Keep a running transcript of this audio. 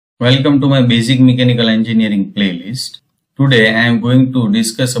Welcome to my basic mechanical engineering playlist. Today I am going to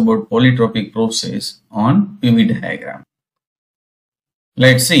discuss about polytropic process on PV diagram.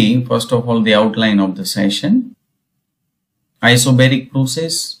 Let's see first of all the outline of the session. Isobaric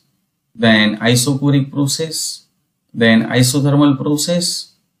process, then isochoric process, then isothermal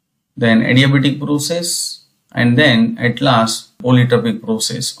process, then adiabatic process, and then at last polytropic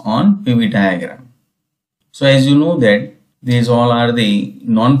process on PV diagram. So as you know that these all are the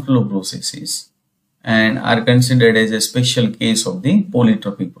non-flow processes and are considered as a special case of the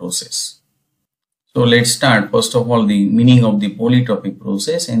polytropic process. So let's start first of all the meaning of the polytropic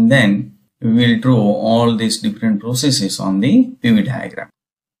process, and then we will draw all these different processes on the PV diagram.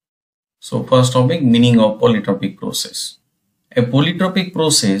 So first topic, meaning of polytropic process. A polytropic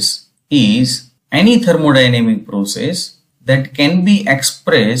process is any thermodynamic process that can be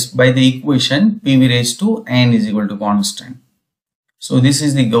expressed by the equation PV raised to n is equal to constant. So this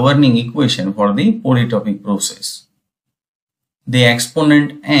is the governing equation for the polytropic process. The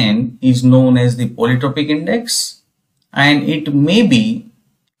exponent n is known as the polytropic index, and it may be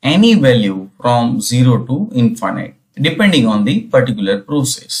any value from 0 to infinite depending on the particular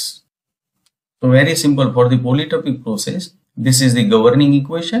process. So very simple, for the polytropic process, this is the governing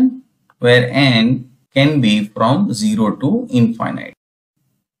equation where n can be from 0 to infinite.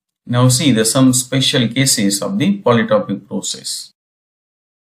 Now see some special cases of the polytropic process.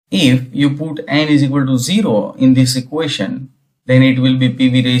 If you put n is equal to 0 in this equation, then it will be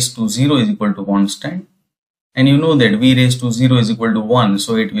PV raised to 0 is equal to constant. And you know that V raised to 0 is equal to 1,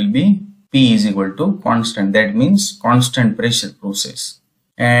 so it will be P is equal to constant. That means constant pressure process.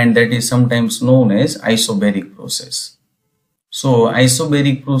 And that is sometimes known as isobaric process. So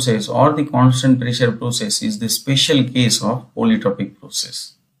isobaric process or the constant pressure process is the special case of polytropic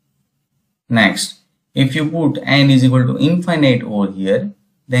process. Next, if you put n is equal to infinite over here,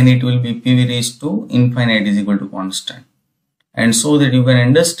 then it will be PV raised to infinite is equal to constant. And so that you can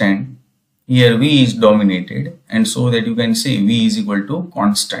understand, here V is dominated, and so that you can say V is equal to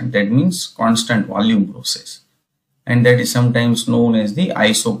constant. That means constant volume process. And that is sometimes known as the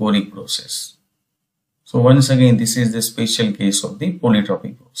isochoric process. So once again, this is the special case of the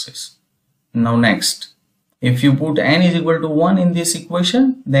polytropic process. Now next, if you put n is equal to 1 in this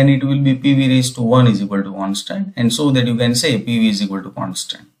equation, then it will be PV raised to 1 is equal to constant, and so that you can say PV is equal to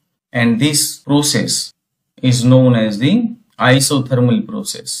constant. And this process is known as the isothermal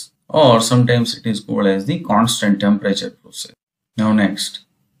process, or sometimes it is called as the constant temperature process. Now next,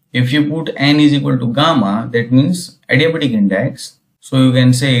 if you put n is equal to gamma, that means adiabatic index, so you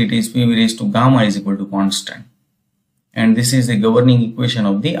can say it is PV raised to gamma is equal to constant. And this is the governing equation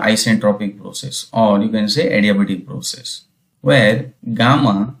of the isentropic process, or you can say adiabatic process, where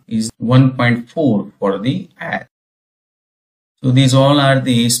gamma is 1.4 for the air. So these all are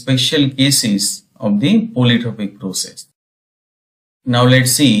the special cases of the polytropic process. Now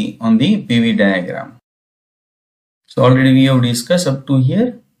let's see on the PV diagram. So already we have discussed up to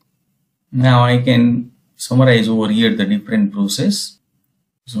here. Now I can summarize over here the different process.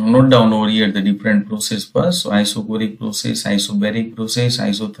 So note down over here the different process first. So isochoric process, isobaric process,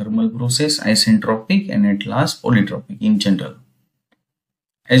 isothermal process, isentropic, and at last polytropic in general.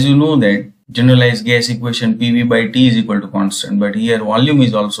 As you know that generalized gas equation PV by T is equal to constant, but here volume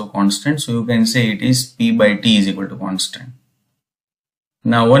is also constant, so you can say it is P by T is equal to constant.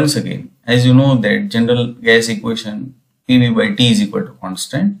 Now once again, as you know that general gas equation PV by T is equal to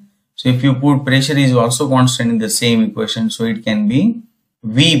constant, so if you put pressure is also constant in the same equation, so it can be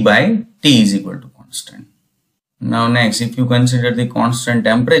V by T is equal to constant. Now next, if you consider the constant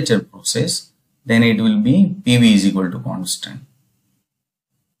temperature process, then it will be PV is equal to constant.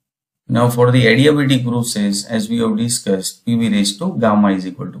 Now for the adiabatic process, as we have discussed, PV raised to gamma is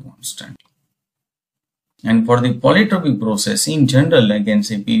equal to constant. And for the polytropic process, in general, I can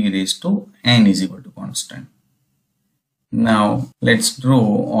say PV raised to n is equal to constant. Now let's draw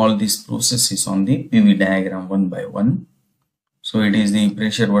all these processes on the PV diagram one by one. So it is the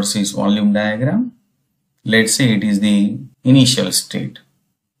pressure versus volume diagram. Let's say it is the initial state.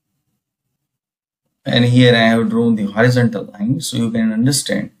 And here I have drawn the horizontal line, so you can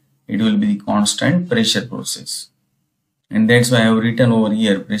understand it will be the constant pressure process. And that's why I have written over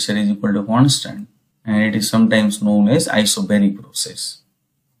here pressure is equal to constant, and it is sometimes known as isobaric process.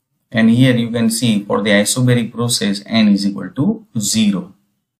 And here you can see for the isobaric process n is equal to 0.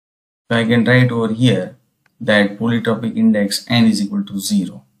 So I can write over here that polytropic index n is equal to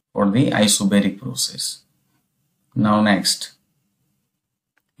 0 for the isobaric process. Now next,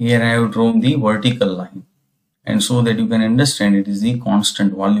 here I have drawn the vertical line, and so that you can understand it is the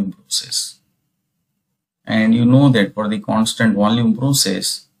constant volume process. And you know that for the constant volume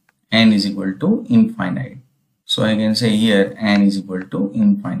process, n is equal to infinite. So I can say here n is equal to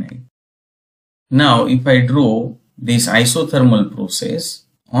infinite. Now if I draw this isothermal process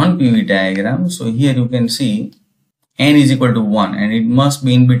on PV diagram, so here you can see n is equal to 1 and it must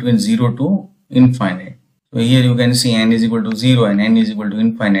be in between 0 to infinite. So here you can see n is equal to 0 and n is equal to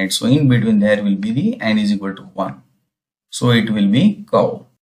infinite. So in between there will be the n is equal to 1. So it will be curve.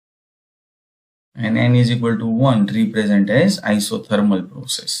 And n is equal to 1 represent as isothermal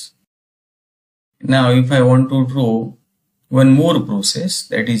process. Now if I want to draw one more process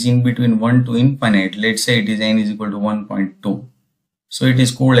that is in between 1 to infinite, let's say it is n is equal to 1.2. So it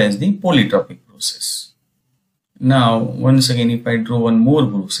is called as the polytropic process. Now once again if I draw one more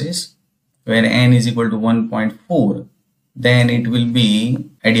process where n is equal to 1.4, then it will be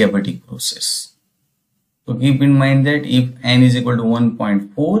adiabatic process. So keep in mind that if n is equal to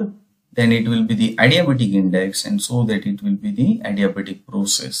 1.4, then it will be the adiabatic index, and so that it will be the adiabatic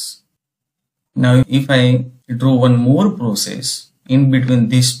process. Now if I draw one more process in between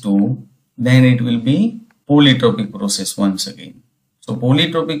these two, then it will be polytropic process once again. So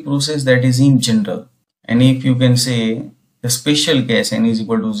polytropic process, that is in general, and if you can say the special case n is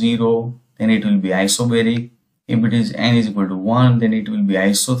equal to 0, then it will be isobaric. If it is n is equal to 1, then it will be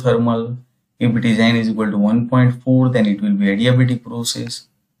isothermal. If it is n is equal to 1.4, then it will be adiabatic process.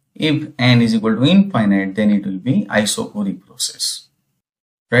 If n is equal to infinite, then it will be isochoric process.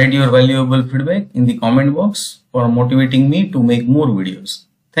 Write your valuable feedback in the comment box for motivating me to make more videos.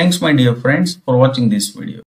 Thanks my dear friends for watching this video.